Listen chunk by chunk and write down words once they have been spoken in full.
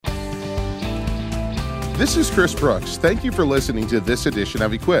This is Chris Brooks. Thank you for listening to this edition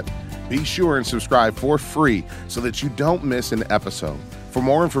of Equip. Be sure and subscribe for free so that you don't miss an episode. For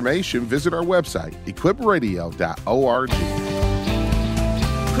more information, visit our website, equipradio.org.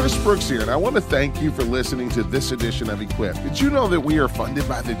 Chris Brooks here, and I want to thank you for listening to this edition of Equip. Did you know that we are funded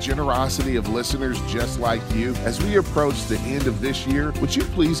by the generosity of listeners just like you? As we approach the end of this year, would you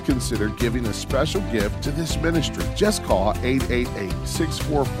please consider giving a special gift to this ministry? Just call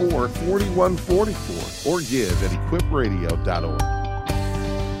 888-644-4144 or give at equipradio.org.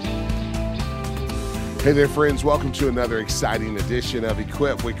 Hey there, friends. Welcome to another exciting edition of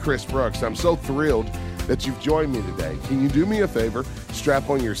Equip with Chris Brooks. I'm so thrilled that you've joined me today. Can you do me a favor? Strap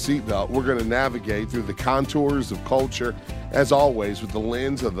on your seatbelt. We're going to navigate through the contours of culture, as always, with the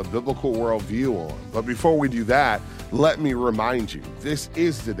lens of the biblical worldview on. But before we do that, let me remind you, this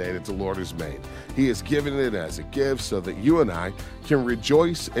is the day that the Lord has made. He has given it as a gift so that you and I can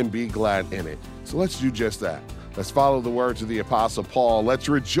rejoice and be glad in it. So let's do just that. Let's follow the words of the Apostle Paul. Let's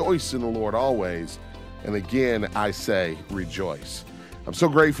rejoice in the Lord always. And again, I say rejoice. I'm so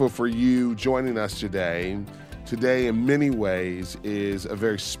grateful for you joining us today. Today, in many ways, is a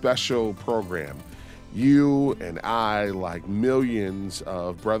very special program. You and I, like millions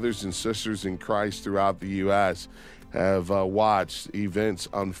of brothers and sisters in Christ throughout the U.S., have watched events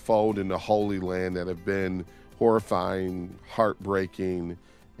unfold in the Holy Land that have been horrifying, heartbreaking,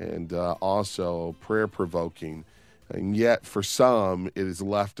 and also prayer-provoking. And yet, for some, it has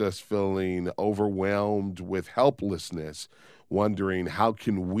left us feeling overwhelmed with helplessness, wondering how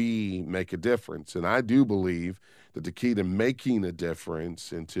can we make a difference. And I do believe that the key to making a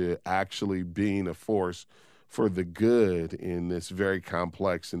difference and to actually being a force for the good in this very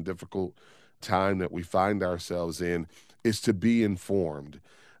complex and difficult time that we find ourselves in is to be informed.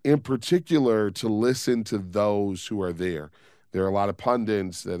 In particular, to listen to those who are there. There are a lot of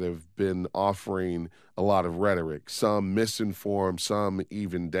pundits that have been offering a lot of rhetoric, some misinformed, some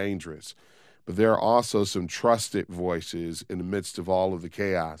even dangerous. But there are also some trusted voices in the midst of all of the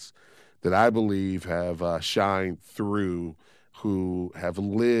chaos that I believe have shined through, who have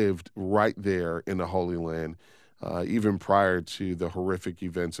lived right there in the Holy Land, even prior to the horrific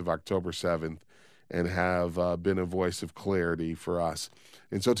events of October 7th, and have been a voice of clarity for us.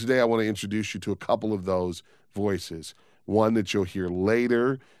 And so today I want to introduce you to a couple of those voices. One that you'll hear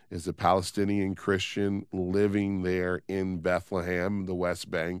later is a Palestinian Christian living there in Bethlehem, the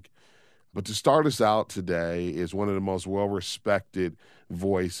West Bank. But to start us out today is one of the most well-respected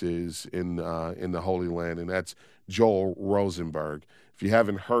voices in the Holy Land, and that's Joel Rosenberg. If you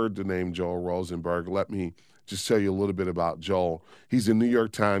haven't heard the name Joel Rosenberg, let me just tell you a little bit about Joel. He's a New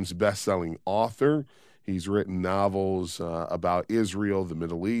York Times best-selling author. He's written novels about Israel, the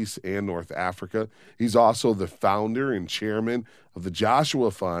Middle East, and North Africa. He's also the founder and chairman of the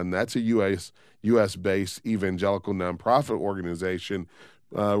Joshua Fund. That's a U.S.-based evangelical nonprofit organization,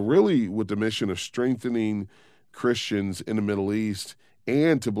 really with the mission of strengthening Christians in the Middle East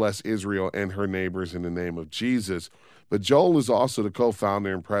and to bless Israel and her neighbors in the name of Jesus. But Joel is also the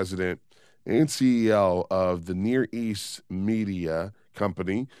co-founder and president and CEO of the Near East Media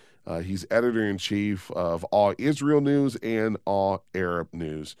Company. He's editor-in-chief of All Israel News and All Arab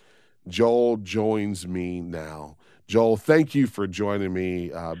News. Joel joins me now. Joel, thank you for joining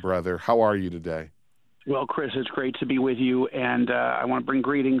me, brother. How are you today? Well, Chris, it's great to be with you, and I want to bring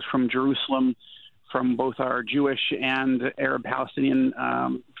greetings from Jerusalem, from both our Jewish and Arab Palestinian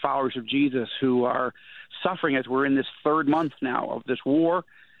followers of Jesus who are suffering as we're in this third month now of this war.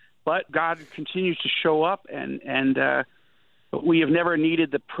 But God continues to show up, and we have never needed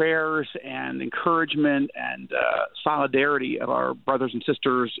the prayers and encouragement and solidarity of our brothers and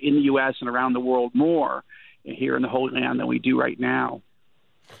sisters in the U.S. and around the world more here in the Holy Land than we do right now.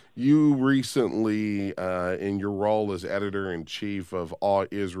 You recently, in your role as editor-in-chief of All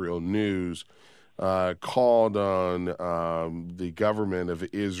Israel News, called on the government of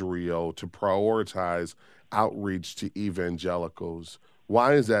Israel to prioritize outreach to evangelicals.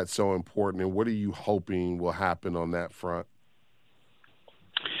 Why is that so important, and what are you hoping will happen on that front?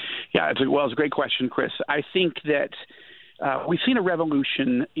 Yeah, it's a great question, Chris. I think that we've seen a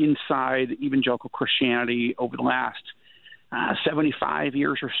revolution inside evangelical Christianity over the last 75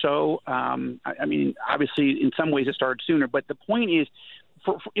 years or so. I mean, obviously, in some ways it started sooner, but the point is,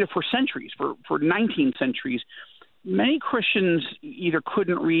 for centuries, for 19 centuries, many Christians either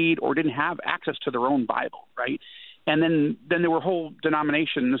couldn't read or didn't have access to their own Bible, right? And then there were whole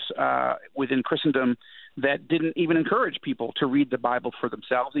denominations within Christendom that didn't even encourage people to read the Bible for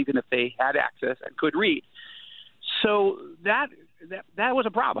themselves, even if they had access and could read. So that was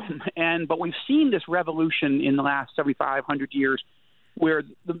a problem. But we've seen this revolution in the last 7,500 years where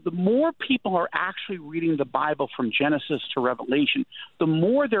the more people are actually reading the Bible from Genesis to Revelation, the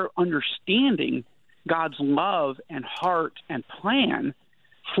more they're understanding God's love and heart and plan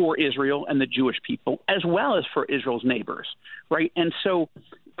for Israel and the Jewish people, as well as for Israel's neighbors, right? And so,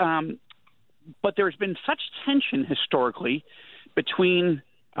 but there's been such tension historically between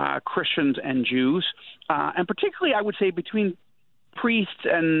Christians and Jews, and particularly, I would say, between priests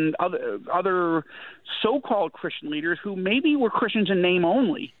and other so-called Christian leaders who maybe were Christians in name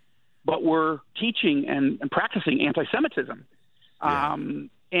only, but were teaching and practicing anti-Semitism. Yeah.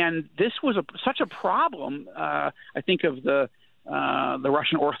 And this was such a problem. I think of the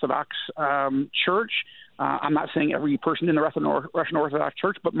Russian Orthodox Church. I'm not saying every person in the Russian Orthodox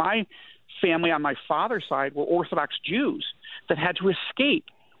Church, but my family on my father's side were Orthodox Jews that had to escape.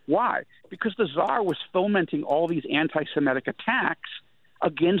 Why? Because the Tsar was fomenting all these anti-Semitic attacks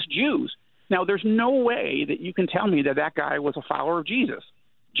against Jews. Now, there's no way that you can tell me that guy was a follower of Jesus.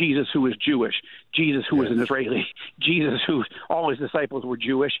 Jesus who was Jewish, Jesus who was an Israeli, Jesus who all his disciples were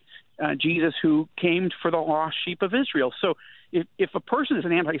Jewish, Jesus who came for the lost sheep of Israel. So if a person is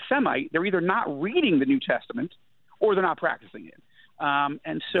an anti-Semite, they're either not reading the New Testament or they're not practicing it.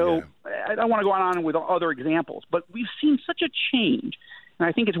 And so I don't want to go on with other examples, but we've seen such a change. And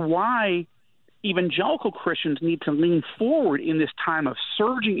I think it's why evangelical Christians need to lean forward in this time of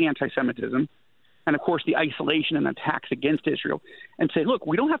surging anti-Semitism and, of course, the isolation and attacks against Israel, and say, look,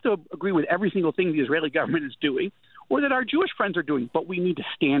 we don't have to agree with every single thing the Israeli government is doing or that our Jewish friends are doing, but we need to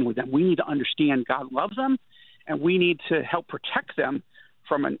stand with them. We need to understand God loves them, and we need to help protect them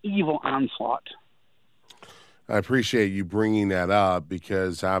from an evil onslaught. I appreciate you bringing that up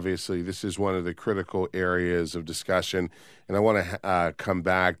because obviously this is one of the critical areas of discussion, and I want to come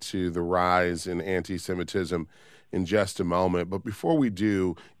back to the rise in anti-Semitism in just a moment. But before we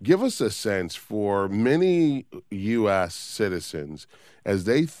do, give us a sense for many U.S. citizens as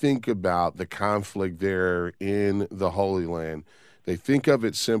they think about the conflict there in the Holy Land. They think of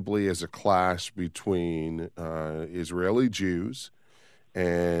it simply as a clash between Israeli Jews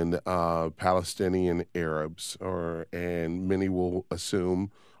and Palestinian Arabs, and many will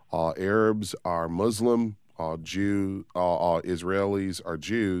assume all Arabs are Muslim, all Israelis are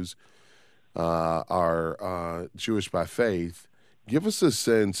Jews, are Jewish by faith. Give us a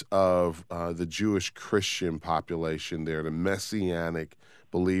sense of the Jewish Christian population there, the Messianic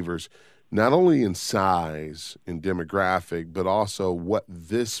believers, not only in size and demographic, but also what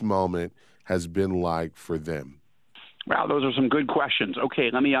this moment has been like for them. Wow, those are some good questions. Okay,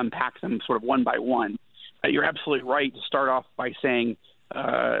 let me unpack them sort of one by one. You're absolutely right to start off by saying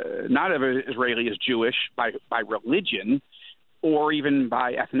not every Israeli is Jewish by religion or even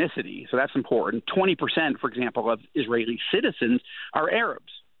by ethnicity, so that's important. 20%, for example, of Israeli citizens are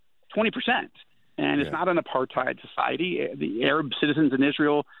Arabs, 20%. And it's not an apartheid society. The Arab citizens in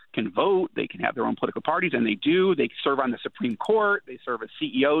Israel can vote. They can have their own political parties, and they do. They serve on the Supreme Court. They serve as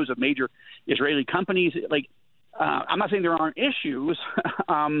CEOs of major Israeli companies. I'm not saying there aren't issues,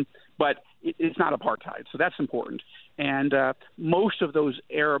 but it's not apartheid, so that's important. And most of those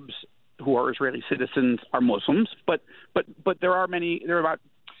Arabs who are Israeli citizens are Muslims, but there are many. There are about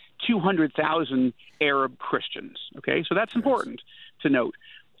 200,000 Arab Christians. Okay, so that's important to note.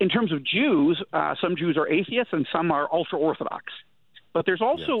 In terms of Jews, some Jews are atheists and some are ultra-Orthodox. But there's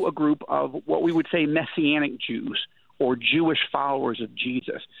also a group of what we would say Messianic Jews, or Jewish followers of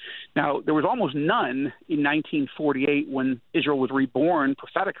Jesus. Now, there was almost none in 1948 when Israel was reborn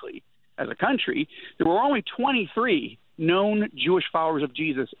prophetically as a country. There were only 23 known Jewish followers of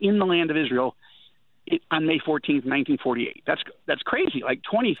Jesus in the land of Israel on May 14th, 1948. That's crazy, like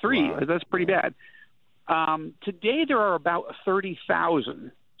 23. Wow. That's pretty bad. Today, there are about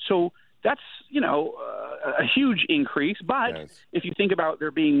 30,000. So that's, a huge increase. But if you think about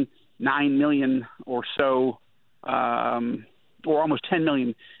there being 9 million or so, or almost 10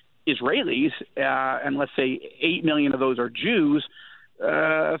 million Israelis, and let's say 8 million of those are Jews,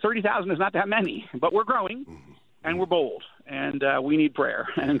 30,000 is not that many. But we're growing, and we're bold, and we need prayer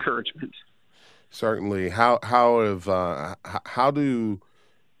and encouragement. Certainly. How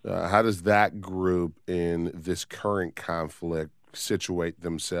does that group in this current conflict situate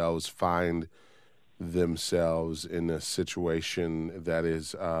themselves, find themselves in a situation that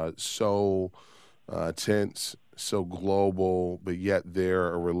is so tense, so global, but yet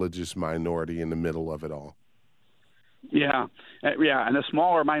they're a religious minority in the middle of it all? Yeah, and the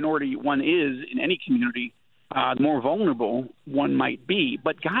smaller minority one is in any community, the more vulnerable one might be.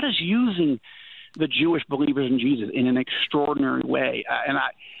 But God is using the Jewish believers in Jesus in an extraordinary way.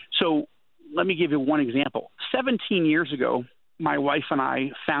 So let me give you one example. 17 years ago, my wife and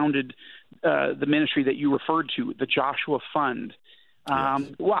I founded the ministry that you referred to, the Joshua Fund. Yes.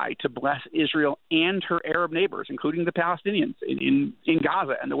 Why? To bless Israel and her Arab neighbors, including the Palestinians in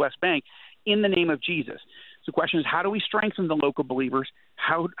Gaza and the West Bank, in the name of Jesus. So the question is, how do we strengthen the local believers?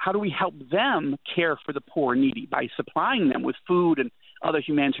 How do we help them care for the poor and needy by supplying them with food and other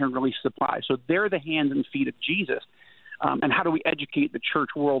humanitarian relief supplies? So they're the hands and feet of Jesus. And how do we educate the church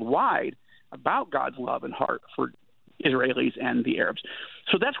worldwide about God's love and heart for Israelis and the Arabs?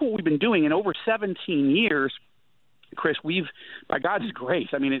 So that's what we've been doing. In over 17 years, Chris, we've, by God's grace,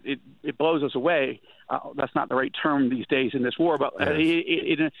 I mean, it blows us away. That's not the right term these days in this war, but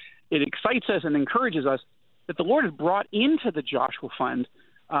it excites us and encourages us that the Lord has brought into the Joshua Fund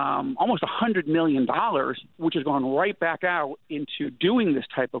almost $100 million, which has gone right back out into doing this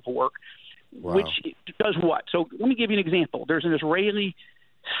type of work, which does what? So let me give you an example. There's an Israeli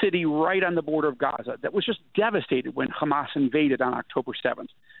city right on the border of Gaza that was just devastated when Hamas invaded on October 7th.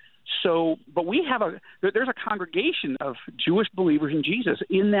 So, but there's a congregation of Jewish believers in Jesus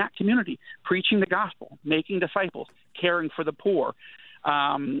in that community, preaching the gospel, making disciples, caring for the poor,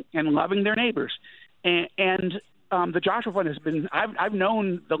 and loving their neighbors. And the Joshua Fund has been, I've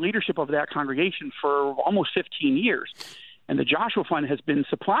known the leadership of that congregation for almost 15 years, and the Joshua Fund has been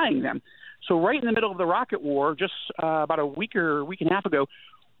supplying them. So right in the middle of the rocket war, just about a week and a half ago,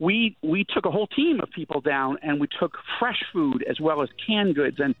 we took a whole team of people down, and we took fresh food as well as canned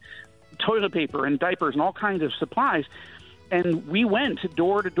goods and toilet paper and diapers and all kinds of supplies, and we went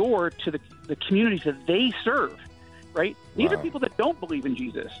door to door to the communities that they serve, right? These are people that don't believe in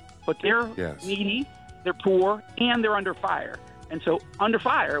Jesus, but they're needy, they're poor, and they're under fire. And so under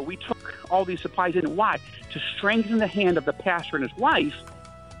fire, we took all these supplies in. Why? To strengthen the hand of the pastor and his wife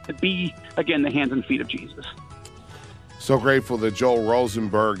to be, again, the hands and feet of Jesus. So grateful that Joel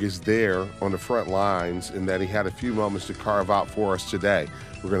Rosenberg is there on the front lines and that he had a few moments to carve out for us today.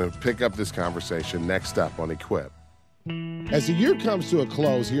 We're going to pick up this conversation next up on Equip. As the year comes to a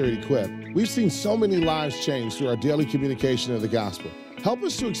close here at Equip, we've seen so many lives change through our daily communication of the gospel. Help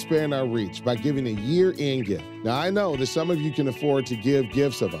us to expand our reach by giving a year-end gift. Now, I know that some of you can afford to give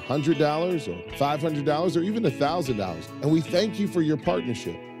gifts of $100 or $500 or even $1,000, and we thank you for your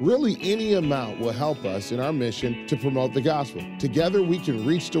partnership. Really, any amount will help us in our mission to promote the gospel. Together, we can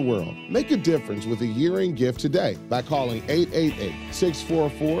reach the world. Make a difference with a year-end gift today by calling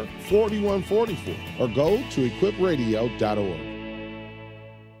 888-644-4144 or go to equipradio.org.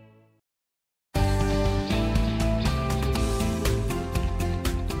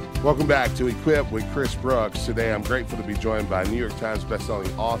 Welcome back to Equip with Chris Brooks. Today, I'm grateful to be joined by New York Times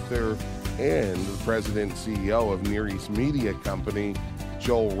bestselling author and the president and CEO of Near East Media Company,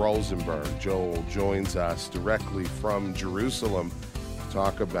 Joel Rosenberg. Joel joins us directly from Jerusalem to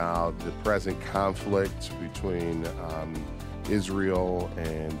talk about the present conflict between Israel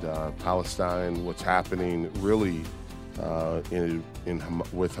and Palestine, what's happening really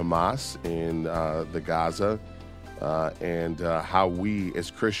with Hamas in the Gaza. And how we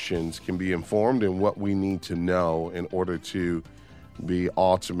as Christians can be informed and what we need to know in order to be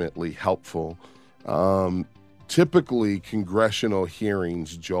ultimately helpful. Typically, congressional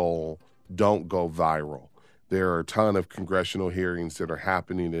hearings, Joel, don't go viral. There are a ton of congressional hearings that are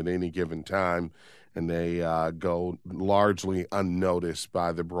happening at any given time, and they go largely unnoticed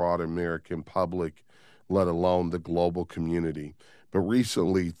by the broad American public, let alone the global community. But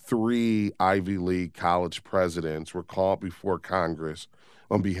recently, 3 Ivy League college presidents were called before Congress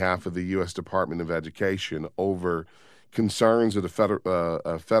on behalf of the U.S. Department of Education over concerns of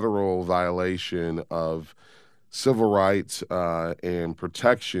a federal violation of civil rights and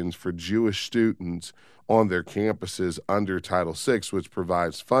protections for Jewish students on their campuses under Title VI, which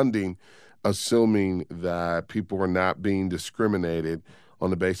provides funding, assuming that people are not being discriminated on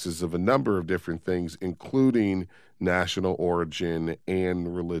the basis of a number of different things, including national origin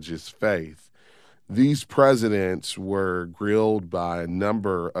and religious faith. These presidents were grilled by a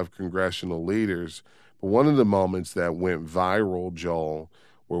number of congressional leaders, but one of the moments that went viral, Joel,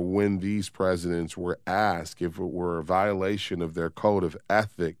 were when these presidents were asked if it were a violation of their code of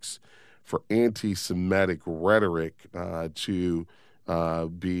ethics for anti-Semitic rhetoric to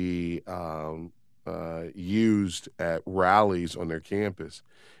be used at rallies on their campus.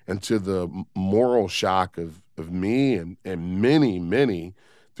 And to the moral shock of me and many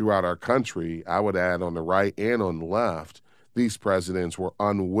throughout our country, I would add on the right and on the left, these presidents were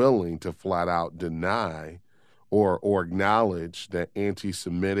unwilling to flat out deny or acknowledge that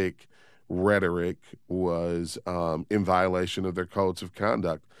anti-Semitic rhetoric was in violation of their codes of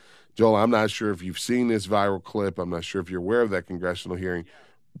conduct. Joel, I'm not sure if you've seen this viral clip. I'm not sure if you're aware of that congressional hearing.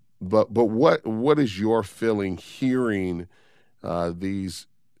 But what is your feeling hearing these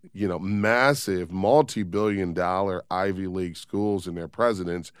massive multi-billion-dollar Ivy League schools and their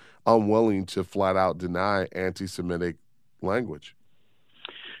presidents unwilling to flat out deny anti-Semitic language.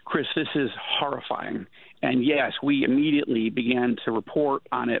 Chris, this is horrifying. And yes, we immediately began to report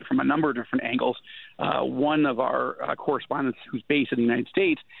on it from a number of different angles. One of our correspondents who's based in the United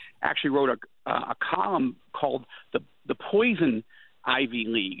States actually wrote a column called the Poison Ivy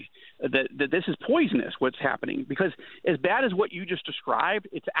League, that this is poisonous, what's happening, because as bad as what you just described,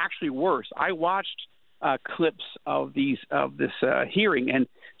 it's actually worse. I watched clips of this hearing, and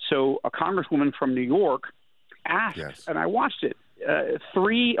so a congresswoman from New York asked, Yes. and I watched it,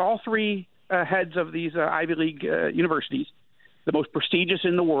 all three heads of these Ivy League universities, the most prestigious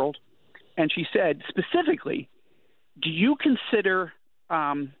in the world, and she said specifically, do you consider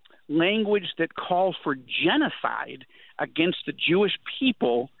language that calls for genocide against the Jewish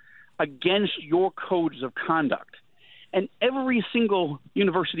people against your codes of conduct? And every single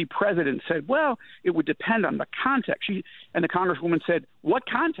university president said, well, it would depend on the context. And the congresswoman said, what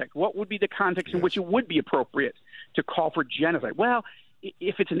context? What would be the context in which it would be appropriate to call for genocide? Well,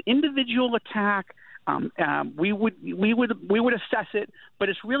 if it's an individual attack, we would assess it, but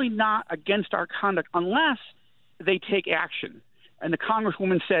it's really not against our conduct unless they take action. And the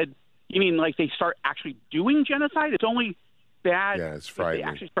congresswoman said, you mean like they start actually doing genocide? It's only bad if they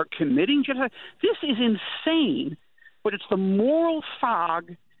actually start committing genocide? This is insane, but it's the moral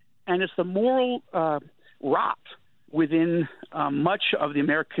fog and it's the moral rot within much of the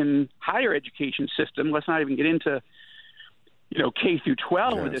American higher education system. Let's not even get into K through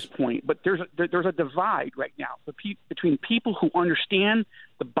 12 at this point, but there's a divide right now between people who understand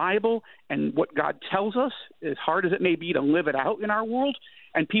the Bible and what God tells us, as hard as it may be to live it out in our world,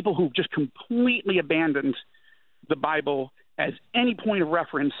 and people who've just completely abandoned the Bible as any point of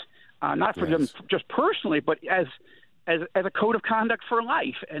reference, not for them just personally, but as a code of conduct for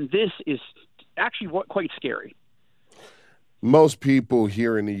life. And this is actually quite scary. Most people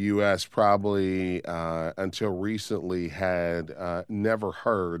here in the U.S. probably until recently had never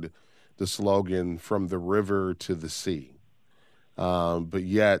heard the slogan "From the river to the sea," but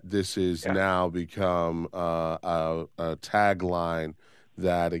yet this has now become a tagline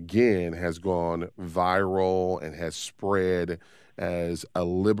that again has gone viral and has spread as a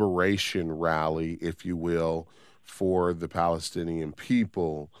liberation rally, if you will, for the Palestinian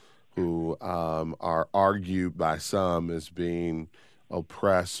people, who are argued by some as being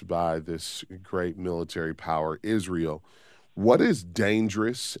oppressed by this great military power, Israel. What is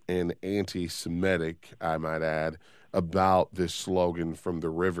dangerous and anti-Semitic, I might add, about this slogan "From the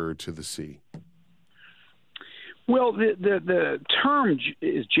river to the sea"? Well, the term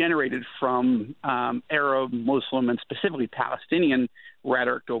is generated from Arab, Muslim, and specifically Palestinian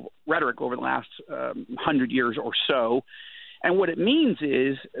rhetoric over the last 100 years or so. And what it means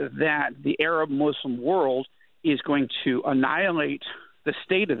is that the Arab Muslim world is going to annihilate the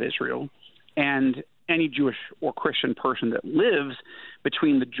state of Israel and any Jewish or Christian person that lives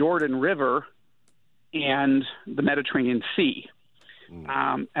between the Jordan River and the Mediterranean Sea.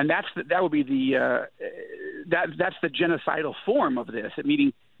 And that would be that's the genocidal form of this.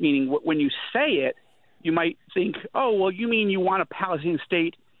 Meaning when you say it, you might think, oh, well, you mean you want a Palestinian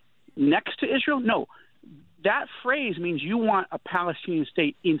state next to Israel? No. That phrase means you want a Palestinian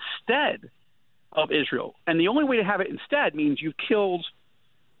state instead of Israel. And the only way to have it instead means you've killed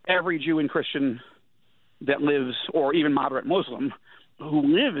every Jew and Christian that lives, or even moderate Muslim, who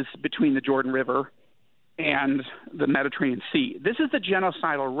lives between the Jordan River and the Mediterranean Sea. This is the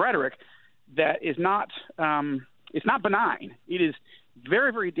genocidal rhetoric that is not it's not benign. It is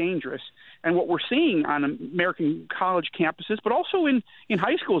very, very dangerous. And what we're seeing on American college campuses, but also in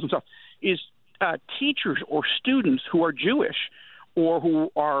high schools and stuff, is teachers or students who are Jewish or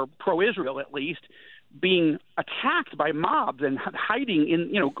who are pro-Israel at least being attacked by mobs and hiding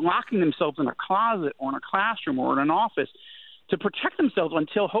in, locking themselves in a closet or in a classroom or in an office to protect themselves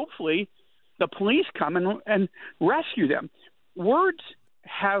until hopefully the police come and rescue them. Words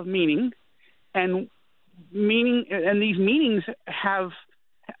have meaning, and these meanings have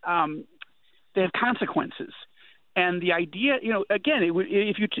they have consequences. And the idea, again,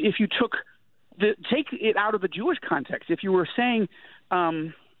 if you take it out of the Jewish context, if you were saying,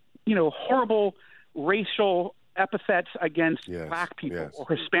 horrible racial epithets against black people or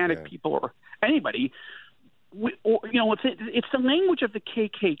Hispanic people or anybody, it's the language of the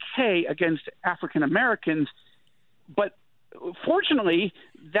KKK against African Americans, but fortunately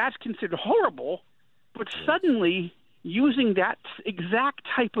that's considered horrible. But suddenly using that exact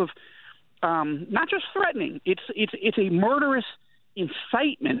type of not just threatening, it's a murderous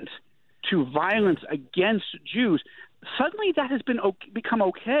incitement to violence against Jews. suddenly that has become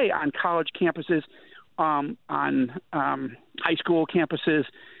okay on college campuses, on high school campuses,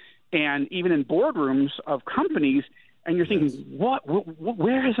 and even in boardrooms of companies. And you're thinking,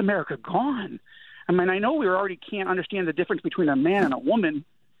 where has America gone? I mean, I know we already can't understand the difference between a man and a woman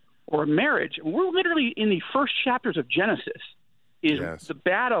or a marriage. We're literally in the first chapters of Genesis is the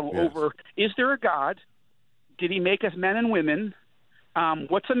battle over, is there a God? Did he make us men and women?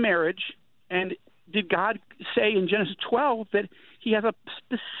 What's a marriage? And did God say in Genesis 12 that he has a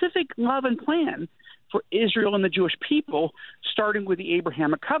specific love and plan for Israel and the Jewish people, starting with the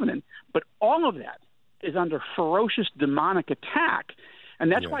Abrahamic covenant? But all of that is under ferocious demonic attack.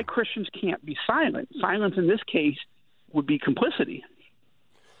 And that's why Christians can't be silent. Silence in this case would be complicity.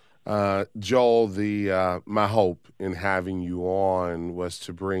 Joel, my hope in having you on was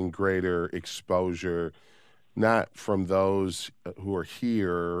to bring greater exposure, not from those who are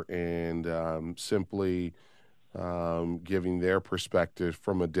here and simply giving their perspective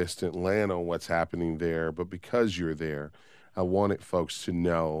from a distant land on what's happening there, but because you're there, I wanted folks to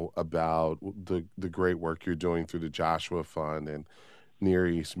know about the great work you're doing through the Joshua Fund and Near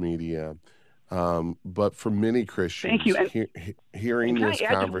East Media. But for many Christians, hearing this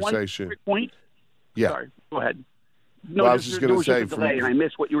conversation. One quick point? Yeah. Sorry, go ahead. No, I was just going to say, and I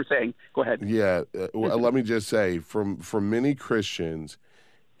missed what you were saying. Go ahead. Yeah. Let me just say, for many Christians,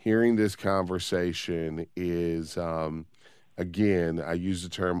 hearing this conversation is, again, I use the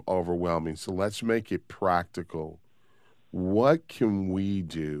term overwhelming. So let's make it practical. What can we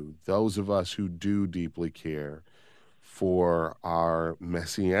do, those of us who do deeply care, for our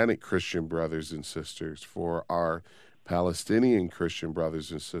Messianic Christian brothers and sisters, for our Palestinian Christian brothers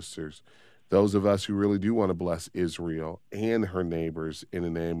and sisters, those of us who really do want to bless Israel and her neighbors in the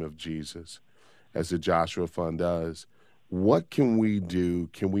name of Jesus, as the Joshua Fund does? What can we do?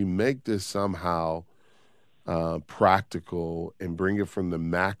 Can we make this somehow practical and bring it from the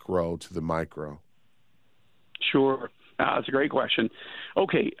macro to the micro? Sure. That's a great question.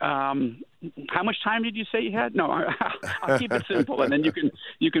 Okay, how much time did you say you had? No, I'll keep it simple, and then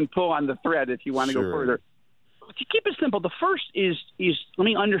you can pull on the thread if you want to go further. To keep it simple, the first is let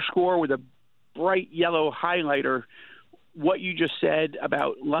me underscore with a bright yellow highlighter what you just said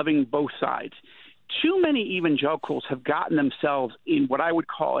about loving both sides. Too many evangelicals have gotten themselves in what I would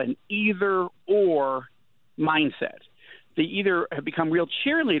call an either-or mindset. They either have become real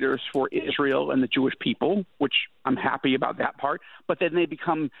cheerleaders for Israel and the Jewish people, which I'm happy about that part, but then they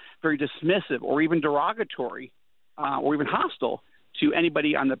become very dismissive or even derogatory or even hostile to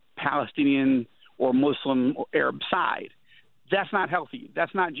anybody on the Palestinian or Muslim or Arab side. That's not healthy.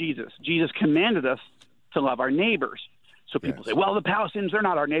 That's not Jesus. Jesus commanded us to love our neighbors. So people say, well, the Palestinians, they're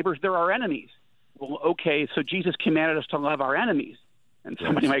not our neighbors, they're our enemies. Well, okay, so Jesus commanded us to love our enemies. And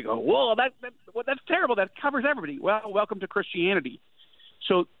somebody might go, well, that's terrible. That covers everybody. Well, welcome to Christianity.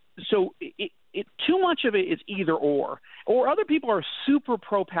 So too much of it is either or other people are super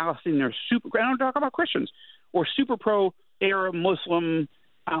pro-Palestinian or I don't talk about Christians, or super pro-Arab, Muslim.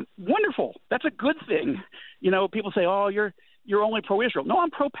 Wonderful. That's a good thing. You know, people say, oh, you're only pro-Israel. No,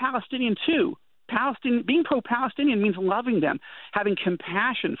 I'm pro-Palestinian too. Being pro-Palestinian means loving them, having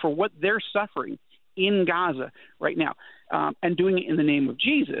compassion for what they're suffering in Gaza right now, and doing it in the name of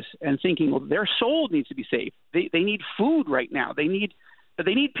Jesus, and thinking, well, their soul needs to be saved. They need food right now. They need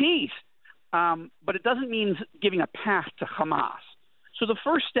peace. But it doesn't mean giving a pass to Hamas. So the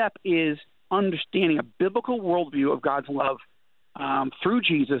first step is understanding a biblical worldview of God's love through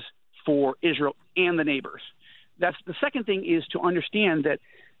Jesus for Israel and the neighbors. That's the second thing, is to understand that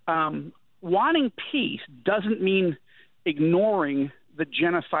wanting peace doesn't mean ignoring the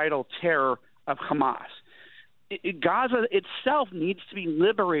genocidal terror of Hamas. Gaza itself needs to be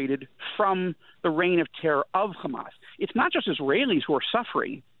liberated from the reign of terror of Hamas. It's not just Israelis who are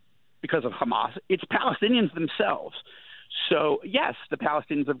suffering because of Hamas, it's Palestinians themselves. So, yes, the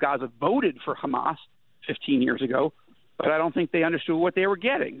Palestinians of Gaza voted for Hamas 15 years ago, but I don't think they understood what they were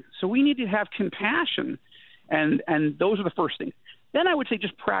getting. So we need to have compassion, and those are the first things. Then I would say,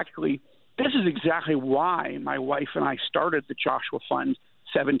 just practically, this is exactly why my wife and I started the Joshua Fund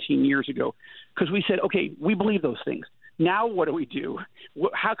 17 years ago, because we said, okay, we believe those things. Now what do we do?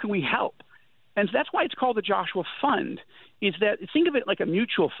 How can we help? And so that's why it's called the Joshua Fund, is that, think of it like a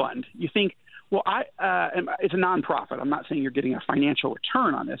mutual fund. You think, well, it's a nonprofit. I'm not saying you're getting a financial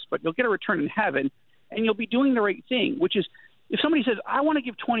return on this, but you'll get a return in heaven, and you'll be doing the right thing, which is, if somebody says, I want to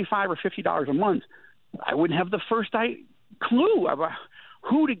give $25 or $50 a month, I wouldn't have the first clue about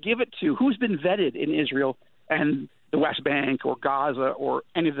who to give it to, who's been vetted in Israel and the West Bank or Gaza or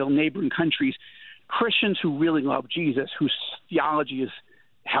any of the neighboring countries, Christians who really love Jesus, whose theology is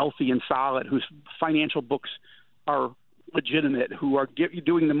healthy and solid, whose financial books are legitimate, who are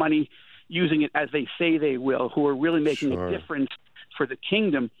doing the money, using it as they say they will, who are really making a difference for the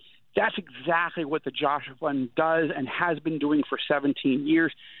kingdom. That's exactly what the Joshua Fund does and has been doing for 17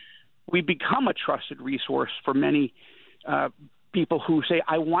 years. We become a trusted resource for many people who say,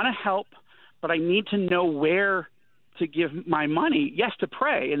 I want to help, but I need to know where to give my money. Yes, to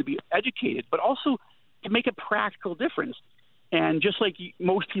pray and to be educated, but also to make a practical difference. And just like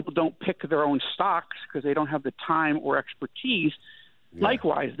most people don't pick their own stocks because they don't have the time or expertise,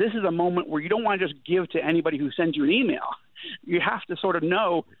 likewise, this is a moment where you don't want to just give to anybody who sends you an email. You have to sort of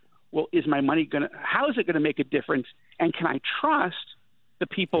know, well, is my money how is it going to make a difference? And can I trust the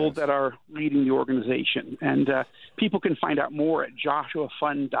people that are leading the organization? And people can find out more at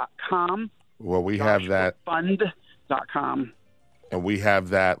joshuafund.com. Well, we have that. Fund.com. And we have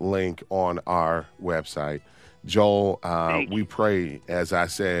that link on our website. Joel, we pray, as I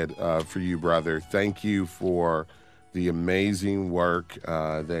said, for you, brother. Thank you for the amazing work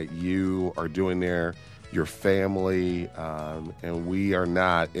that you are doing there, your family, and we are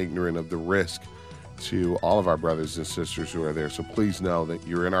not ignorant of the risk to all of our brothers and sisters who are there. So please know that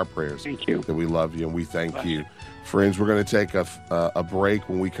you're in our prayers. Thank you. That we love you and we thank you. Friends, we're going to take a break.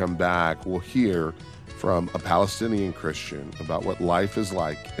 When we come back, we'll hear from a Palestinian Christian about what life is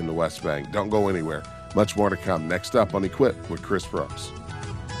like in the West Bank. Don't go anywhere. Much more to come. Next up on Equip with Chris Brooks.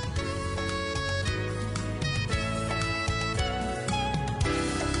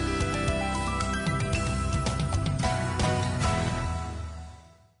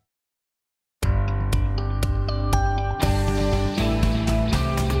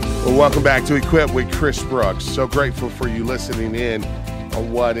 Well, welcome back to Equip with Chris Brooks. So grateful for you listening in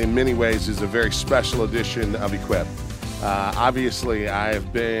on what in many ways is a very special edition of Equip. Obviously, I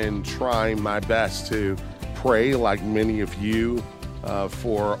have been trying my best to pray, like many of you,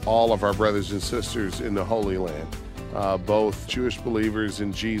 for all of our brothers and sisters in the Holy Land, both Jewish believers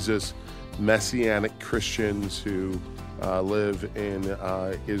in Jesus, Messianic Christians who live in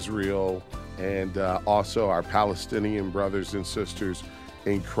Israel, and also our Palestinian brothers and sisters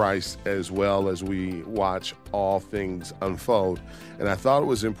in Christ, as well as we watch all things unfold. And I thought it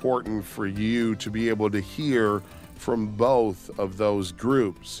was important for you to be able to hear from both of those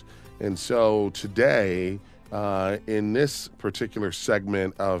groups. And so today, in this particular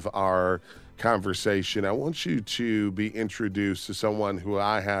segment of our conversation, I want you to be introduced to someone who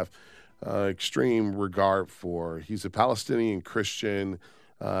I have extreme regard for. He's a Palestinian Christian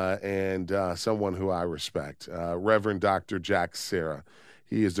and someone who I respect, Reverend Dr. Jack Serra.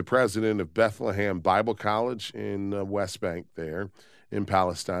 He is the president of Bethlehem Bible College in the West Bank there in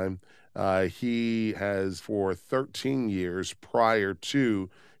Palestine. He has, for 13 years prior to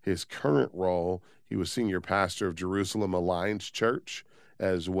his current role, he was senior pastor of Jerusalem Alliance Church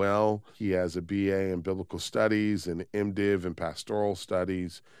as well. He has a BA in Biblical Studies, an MDiv in Pastoral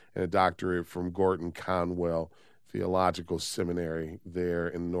Studies, and a doctorate from Gordon Conwell Theological Seminary there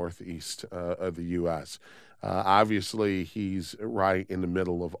in the northeast of the U.S. Obviously, he's right in the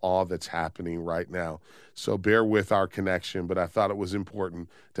middle of all that's happening right now. So bear with our connection, but I thought it was important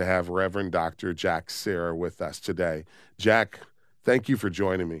to have Reverend Dr. Jack Serra with us today. Jack, thank you for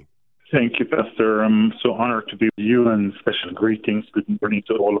joining me. Thank you, Pastor. I'm so honored to be with you, and special greetings. Good morning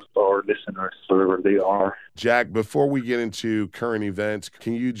to all of our listeners, wherever they are. Jack, before we get into current events,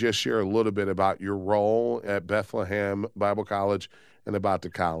 can you just share a little bit about your role at Bethlehem Bible College and about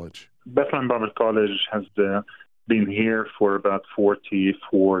the college? Bethlehem Bible College has been here for about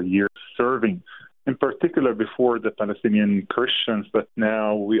 44 years, serving in particular before the Palestinian Christians, but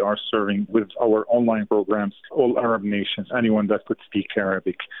now we are serving with our online programs all Arab nations, anyone that could speak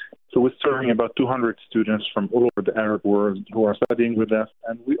Arabic. So we're serving about 200 students from all over the Arab world who are studying with us,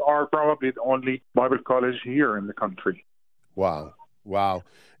 and we are probably the only Bible college here in the country. Wow.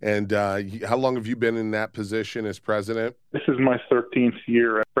 And how long have you been in that position as president? This is my 13th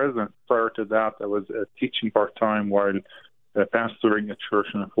year as president. Prior to that, I was teaching part-time while pastoring a church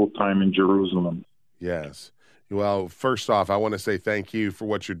and full-time in Jerusalem. Yes. Well, first off, I want to say thank you for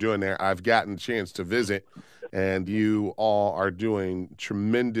what you're doing there. I've gotten a chance to visit, and you all are doing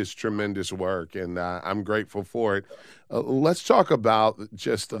tremendous work, and I'm grateful for it. Let's talk about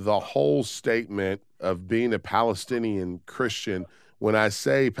just the whole statement of being a Palestinian Christian. When I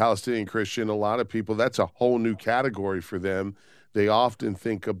say Palestinian Christian, a lot of people, that's a whole new category for them. They often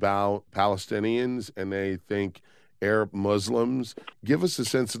think about Palestinians, and they think Arab Muslims. Give us a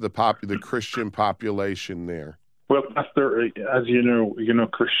sense of the Christian population there. Well, Pastor, as you know,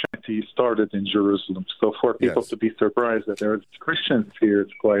 Christianity started in Jerusalem. So for people to be surprised that there are Christians here,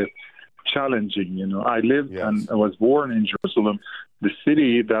 it's quite challenging. I lived and I was born in Jerusalem, the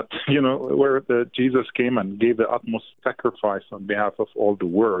city that, where Jesus came and gave the utmost sacrifice on behalf of all the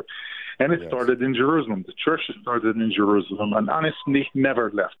world. And it started in Jerusalem. The church started in Jerusalem and honestly never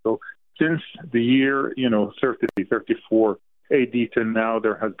left. So since the year, 34 AD till now,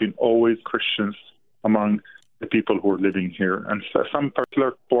 there has been always Christians among the people who are living here. And some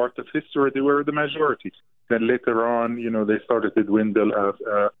particular part of history, they were the majority. Then later on, they started to dwindle as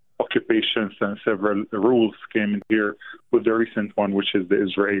occupations and several rules came in here with the recent one, which is the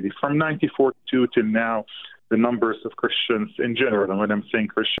Israeli. From 1942 till now, the numbers of Christians in general, and when I'm saying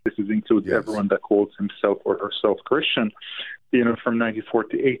Christian, this includes everyone that calls himself or herself Christian, from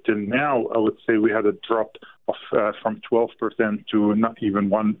 1948 till now, I would say we had a drop of from 12% to not even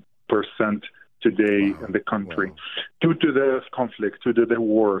 1% today in the country, due to the conflict, due to the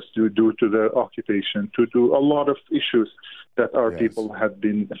wars, due to the occupation, due to a lot of issues that our people had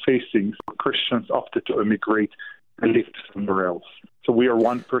been facing. Christians opted to immigrate and live somewhere else. So we are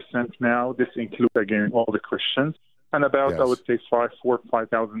 1% now. This includes, again, all the Christians, and about, I would say, 4,000 or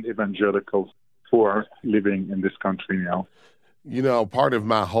 5,000 evangelicals who are living in this country now. Part of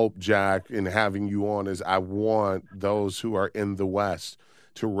my hope, Jack, in having you on is I want those who are in the West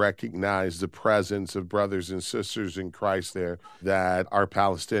to recognize the presence of brothers and sisters in Christ there that are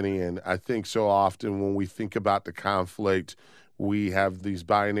Palestinian. I think so often when we think about the conflict, we have these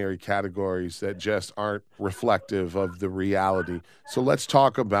binary categories that just aren't reflective of the reality. So let's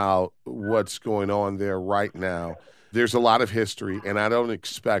talk about what's going on there right now. There's a lot of history, and I don't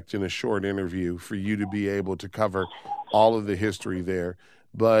expect in a short interview for you to be able to cover all of the history there.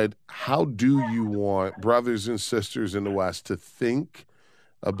 But how do you want brothers and sisters in the West to think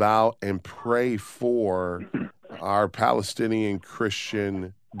about and pray for our Palestinian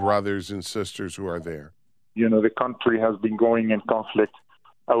Christian brothers and sisters who are there? The country has been going in conflict.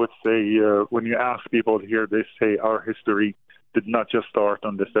 I would say when you ask people here, they say our history did not just start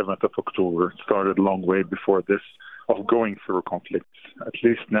on the 7th of October. It started a long way before this of going through conflicts, at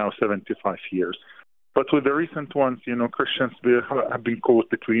least now 75 years. But with the recent ones, Christians have been caught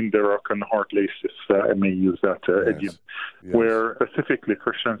between the rock and the hard place, if I may use that idiom, where specifically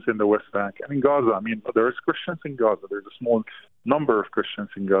Christians in the West Bank and in Gaza. There is Christians in Gaza. There's a small number of Christians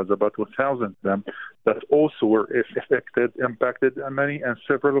in Gaza, about 1,000 of them that also were affected, impacted, and many, and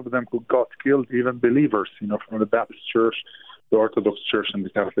several of them who got killed, even believers, from the Baptist Church, the Orthodox Church, and the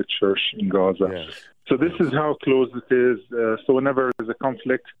Catholic Church in Gaza. Yes. So this is how close it is. So whenever there's a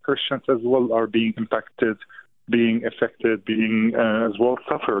conflict, Christians as well are being impacted, being affected, being as well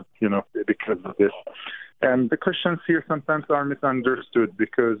suffered, because of this. And the Christians here sometimes are misunderstood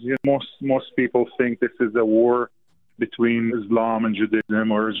because most people think this is a war between Islam and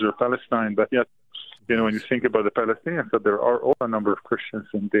Judaism or Israel-Palestine, but yet, when you think about the Palestinians, that there are also a number of Christians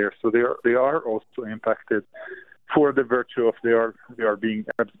in there, so they are also impacted for the virtue of they are being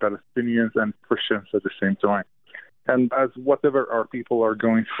Arabs, Palestinians, and Christians at the same time. And as whatever our people are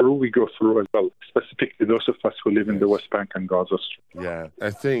going through, we go through as well, specifically those of us who live in the West Bank and Gaza Strip. Yeah, I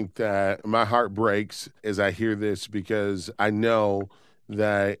think that my heart breaks as I hear this because I know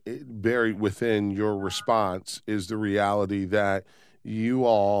that buried within your response is the reality that you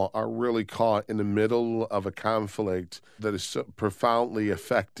all are really caught in the middle of a conflict that is so profoundly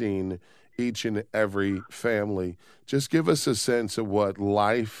affecting each and every family. Just give us a sense of what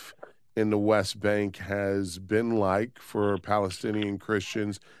life in the West Bank has been like for Palestinian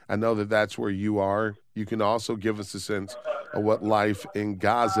Christians. I know that that's where you are. You can also give us a sense of what life in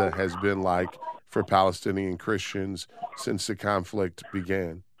Gaza has been like for Palestinian Christians since the conflict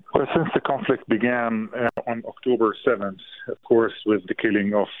began. Well, since the conflict began on October 7th, of course, with the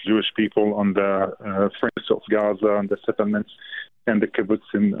killing of Jewish people on the fringes of Gaza and the settlements and the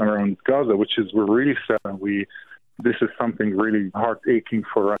kibbutzim around Gaza, which is we're really sad. This is something really heart-aching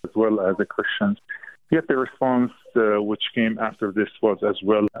for us as well as the Christians. Yet the response which came after this was as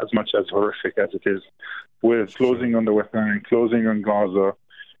well as much as horrific as it is, with closing on the West Bank, closing on Gaza,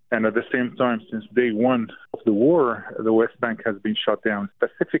 and at the same time, since day one of the war, the West Bank has been shut down,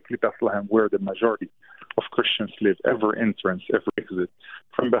 specifically Bethlehem, where the majority of Christians live. Every entrance, every exit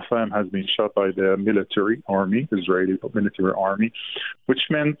from Bethlehem has been shut by the military army, Israeli military army, which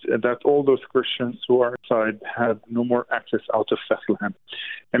meant that all those Christians who are inside had no more access out of Bethlehem.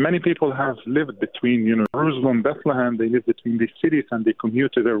 And many people have lived between Jerusalem, Bethlehem. They live between these cities and they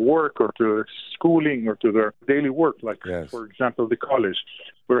commute to their work or to their schooling or to their daily work, for example, the college,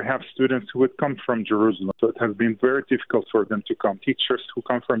 where we have students who would come from Jerusalem. So it has been very difficult for them to come. Teachers who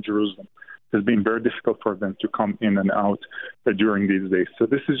come from Jerusalem It's been very difficult for them to come in and out during these days. So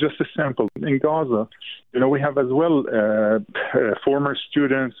this is just a sample. In Gaza, we have as well former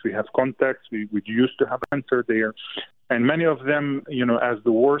students. We have contacts. We used to have a center there. And many of them, as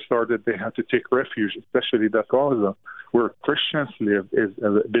the war started, they had to take refuge, especially that Gaza, where Christians live, is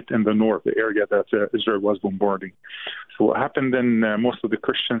a bit in the north, the area that Israel was bombarding. So what happened then, most of the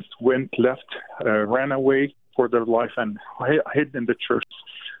Christians left, ran away for their life and hid in the church.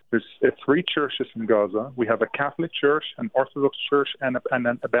 There's 3 churches in Gaza. We have a Catholic church, an Orthodox church, and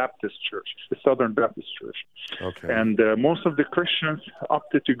a Baptist church, the Southern Baptist Church. Okay. And most of the Christians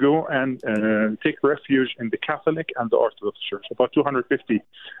opted to go and take refuge in the Catholic and the Orthodox church. About 250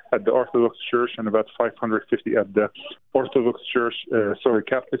 at the Orthodox church and about 550 at the Catholic church,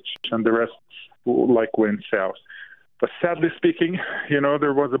 and the rest went south. But sadly speaking,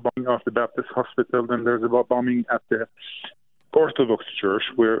 there was a bombing of the Baptist hospital, and there's a bombing at the Orthodox Church,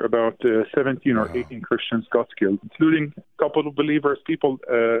 where about 17 or 18 Christians got killed, including a couple of believers, people,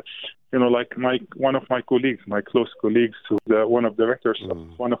 like one of my colleagues, my close colleagues, who's one of the rectors of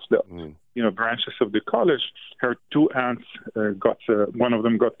one of the branches of the college. Her 2 aunts one of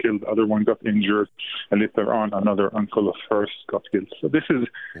them got killed, the other one got injured, and later on another uncle of hers got killed. So this is,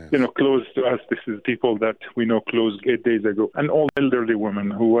 close to us. This is people that we know close 8 days ago. An old elderly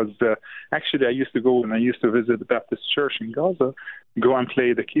woman who was, actually I used to go when I used to visit the Baptist church in Gaza, go and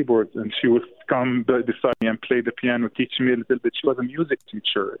play the keyboards, and she would come beside me and play the piano, teach me a little bit. She was a music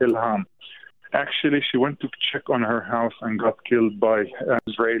teacher, Ilham. Actually, she went to check on her house and got killed by an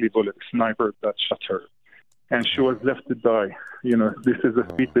Israeli bullet, sniper that shot her. And she was left to die. This is a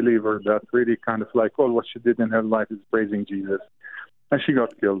sweet believer that really kind of all what she did in her life is praising Jesus. And she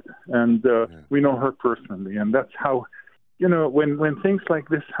got killed. And we know her personally. And that's how, when things like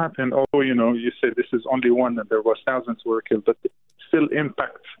this happen, although, you say this is only one and there was thousands who were killed, but it still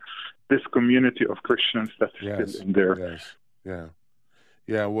impacts this community of Christians that's still in there. Yes. Yeah.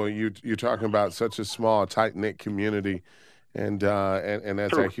 Yeah, well, you're talking about such a small, tight-knit community, and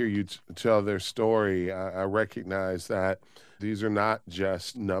as I hear you tell their story, I recognize that these are not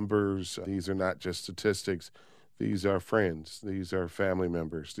just numbers, these are not just statistics, these are friends, these are family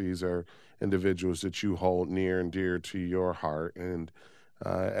members, these are individuals that you hold near and dear to your heart, and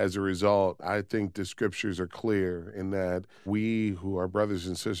as a result, I think the scriptures are clear in that we who are brothers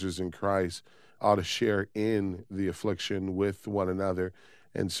and sisters in Christ ought to share in the affliction with one another.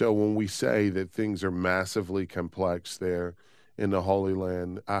 And so when we say that things are massively complex there in the Holy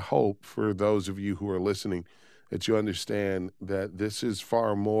Land, I hope for those of you who are listening that you understand that this is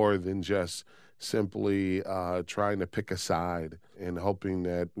far more than just simply trying to pick a side and hoping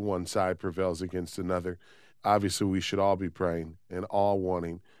that one side prevails against another. Obviously, we should all be praying and all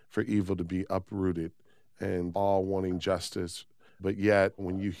wanting for evil to be uprooted and all wanting justice. But yet,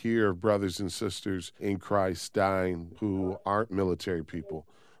 when you hear of brothers and sisters in Christ dying who aren't military people,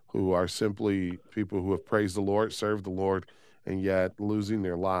 who are simply people who have praised the Lord, served the Lord, and yet losing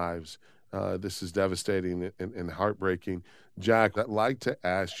their lives, this is devastating and heartbreaking. Jack, I'd like to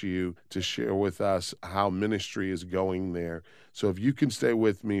ask you to share with us how ministry is going there. So if you can stay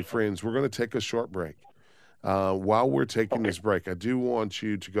with me, friends, we're going to take a short break. While we're taking this break, I do want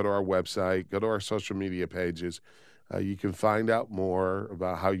you to go to our website, go to our social media pages. You can find out more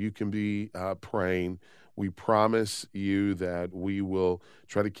about how you can be praying. We promise you that we will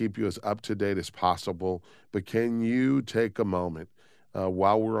try to keep you as up to date as possible. But can you take a moment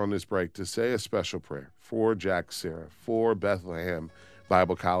while we're on this break to say a special prayer for Jack Sarah, for Bethlehem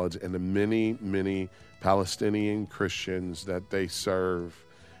Bible College, and the many, many Palestinian Christians that they serve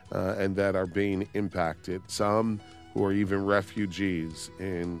and that are being impacted, some who are even refugees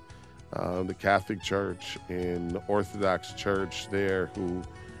in the Catholic Church and the Orthodox Church there who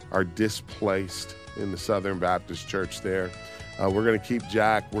are displaced in the Southern Baptist Church there. We're going to keep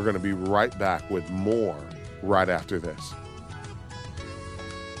Jack. We're going to be right back with more right after this.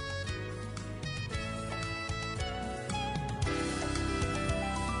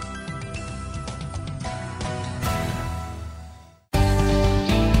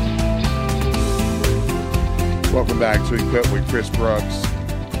 Welcome back to Equip with Chris Brooks.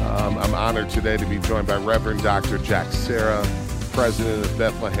 I'm honored today to be joined by Reverend Dr. Jack Sarah, president of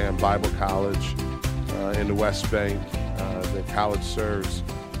Bethlehem Bible College in the West Bank. The college serves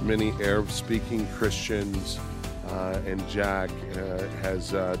many Arab-speaking Christians, and Jack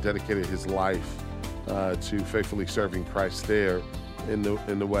has dedicated his life to faithfully serving Christ there in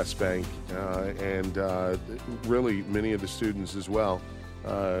the West Bank, and really many of the students as well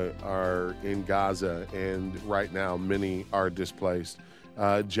are in Gaza, and right now many are displaced.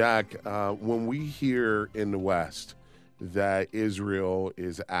 Jack, when we hear in the West, that Israel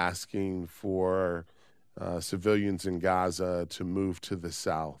is asking for civilians in Gaza to move to the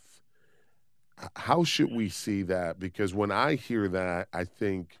south. How should we see that? Because when I hear that, I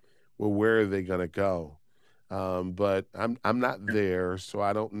think, well, where are they going to go? But I'm not there, so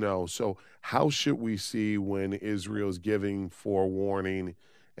I don't know. So how should we see when Israel's giving forewarning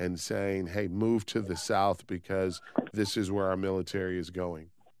and saying, "Hey, move to the south because this is where our military is going"?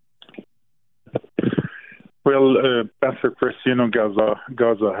 Well, Pastor Chris,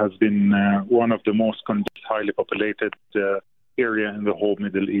 Gaza has been one of the most highly populated area in the whole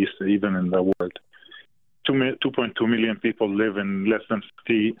Middle East, even in the world. 2.2 million people live in less than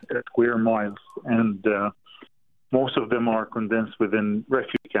 50 square miles, and most of them are condensed within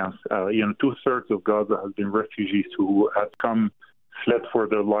refugee camps. 2/3 of Gaza has been refugees who had fled for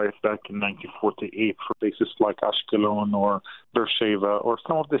their life back in 1948 from places like Ashkelon or Beersheba or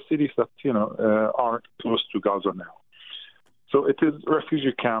some of the cities that are close to Gaza now. So it is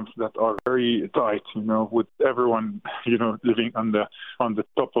refugee camps that are very tight, with everyone, living on the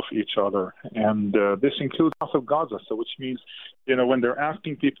top of each other. And this includes half of Gaza. So which means, when they're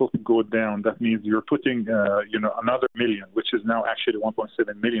asking people to go down, that means you're putting, another million, which is now actually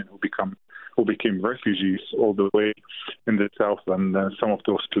 1.7 million who became refugees all the way in the south and some of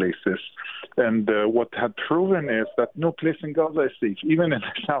those places. And what had proven is that no place in Gaza is safe. Even in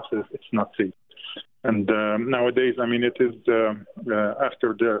the south, it's not safe. And nowadays, it is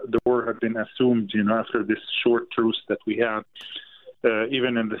after the war had been assumed, after this short truce that we had,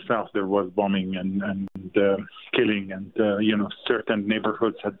 even in the south there was bombing and killing, and certain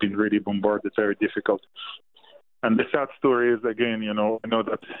neighborhoods had been really bombarded, very difficult. And the sad story is, again, I know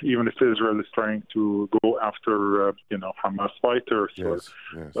that even if Israel is trying to go after, Hamas fighters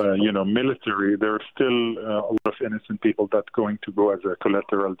or military, there are still a lot of innocent people that are going to go as a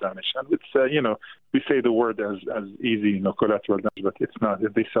collateral damage. And it's, we say the word as easy, collateral damage, but it's not.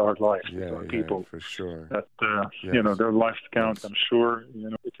 These are lives. These are people. For sure. That, their lives count. Yes. I'm sure,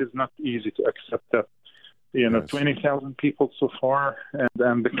 it is not easy to accept that. 20,000 people so far,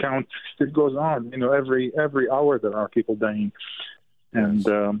 and the count still goes on. Every hour there are people dying, and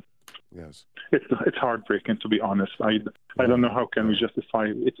it's heartbreaking, to be honest. I don't know how can we justify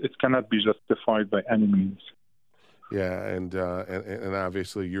it. It cannot be justified by any means. Yeah, and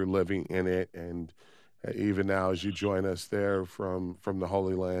obviously you're living in it, and even now as you join us there from the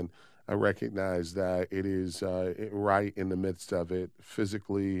Holy Land, I recognize that it is right in the midst of it,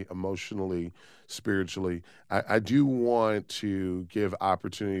 physically, emotionally, spiritually. I do want to give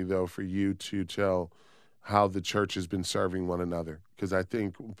opportunity, though, for you to tell how the church has been serving one another, because I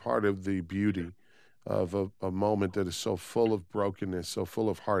think part of the beauty of a moment that is so full of brokenness, so full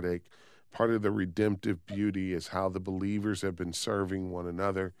of heartache, part of the redemptive beauty is how the believers have been serving one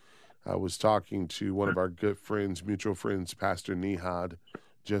another. I was talking to one of our good friends, mutual friends, Pastor Nihad,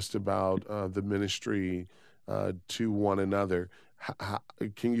 just about the ministry to one another.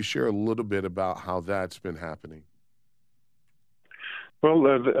 Can you share a little bit about how that's been happening? Well,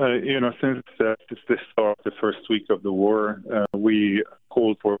 since the start, the first week of the war, we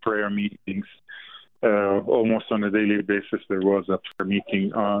called for prayer meetings. Almost on a daily basis, there was a prayer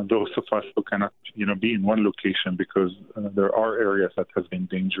meeting. Those of us who cannot, be in one location because there are areas that has been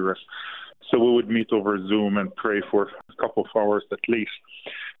dangerous. So we would meet over Zoom and pray for a couple of hours at least.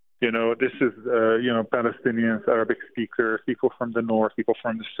 This is, Palestinians, Arabic speakers, people from the north, people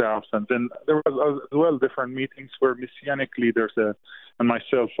from the south. And then there was as well different meetings where Messianic leaders and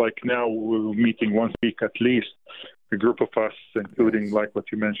myself, like now we're meeting once a week at least, a group of us, including like what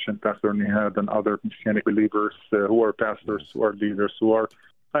you mentioned, Pastor Nihad and other Messianic believers who are pastors, who are leaders, who are,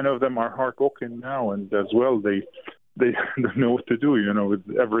 I know of them are heartbroken now, and as well they don't know what to do,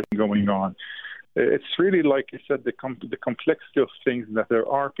 with everything going on. It's really, like you said, the complexity of things, that there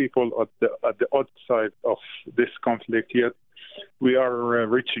are people at the odd side of this conflict, yet we are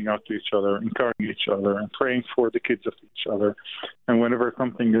reaching out to each other, encouraging each other, and praying for the kids of each other. And whenever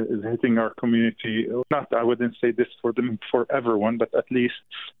something is hitting our community, I wouldn't say this for everyone, but at least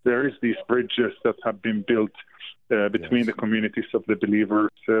there is these bridges that have been built between the communities of the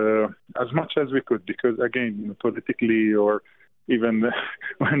believers as much as we could, because again, politically or even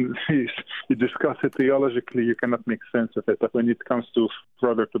when you discuss it theologically, you cannot make sense of it. But when it comes to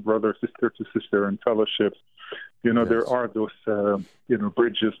brother to brother, sister to sister, and fellowships, there are those,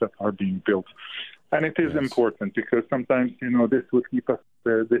 bridges that are being built. And it is important because sometimes, this would keep us,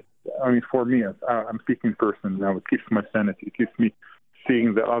 for me, I'm speaking person now, it keeps my sanity. It keeps me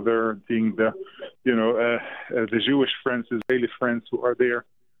seeing the other, seeing the Jewish friends, Israeli friends who are there,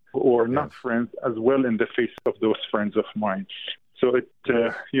 or not friends, as well in the face of those friends of mine. So it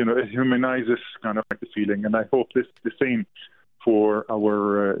it humanizes kind of like the feeling, and I hope this is the same for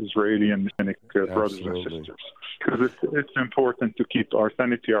our Israeli and Messianic brothers and sisters, because it's important to keep our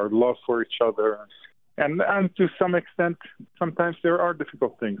sanity, our love for each other. And to some extent, sometimes there are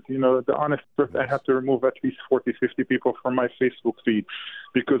difficult things. The honest truth, I had to remove at least 40, 50 people from my Facebook feed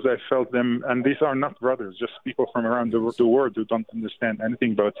because I felt them, and these are not brothers, just people from around the world who don't understand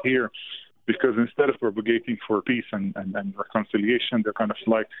anything about here. Because instead of propagating for peace and reconciliation, they're kind of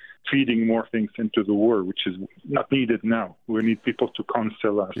like feeding more things into the war, which is not needed now. We need people to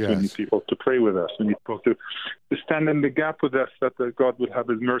counsel us. Yes. We need people to pray with us. We need people to stand in the gap with us, that God will have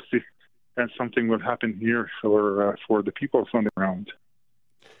His mercy and something will happen here for the people on the ground.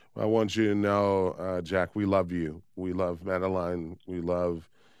 Well, I want you to know, Jack, we love you. We love Madeline. We love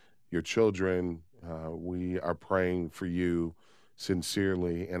your children. We are praying for you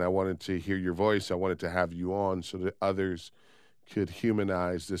sincerely, and I wanted to hear your voice. I wanted to have you on so that others could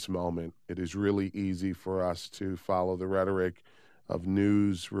humanize this moment. It is really easy for us to follow the rhetoric of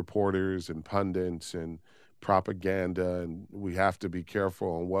news reporters and pundits and propaganda, and we have to be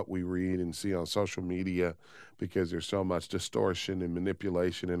careful on what we read and see on social media because there's so much distortion and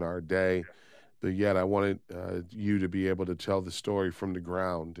manipulation in our day. But yet I wanted you to be able to tell the story from the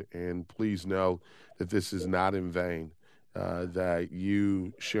ground, and please know that this is not in vain. That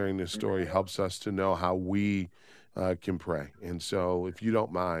you sharing this story helps us to know how we can pray. And so if you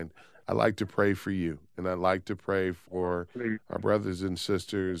don't mind, I'd like to pray for you, and I'd like to pray for our brothers and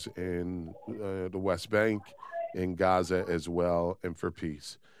sisters in the West Bank, in Gaza as well, and for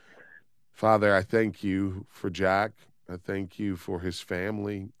peace. Father, I thank you for Jack. I thank you for his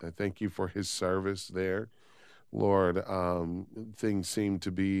family. I thank you for his service there. Lord, things seem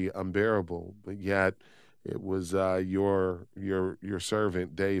to be unbearable, but yet it was your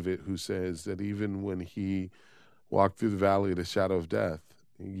servant, David, who says that even when he walked through the valley of the shadow of death,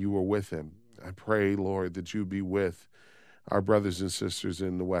 you were with him. I pray, Lord, that you be with our brothers and sisters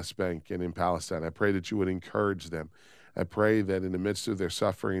in the West Bank and in Palestine. I pray that you would encourage them. I pray that in the midst of their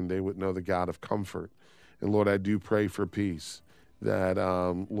suffering, they would know the God of comfort. And, Lord, I do pray for peace, that,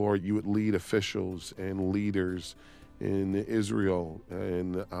 Lord, you would lead officials and leaders in Israel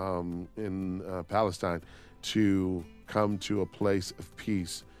and in Palestine to come to a place of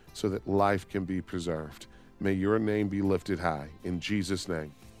peace so that life can be preserved. May your name be lifted high. In Jesus'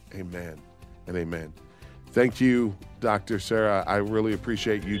 name, amen and amen. Thank you, Dr. Sarah. I really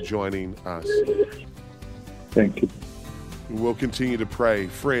appreciate you joining us. Thank you. We'll continue to pray.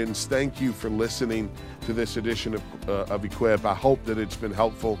 Friends, thank you for listening to this edition of Equip. I hope that it's been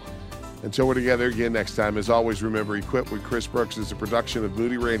helpful. Until we're together again next time, as always, remember, Equip with Chris Brooks is a production of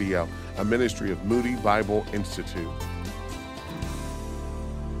Moody Radio, a ministry of Moody Bible Institute.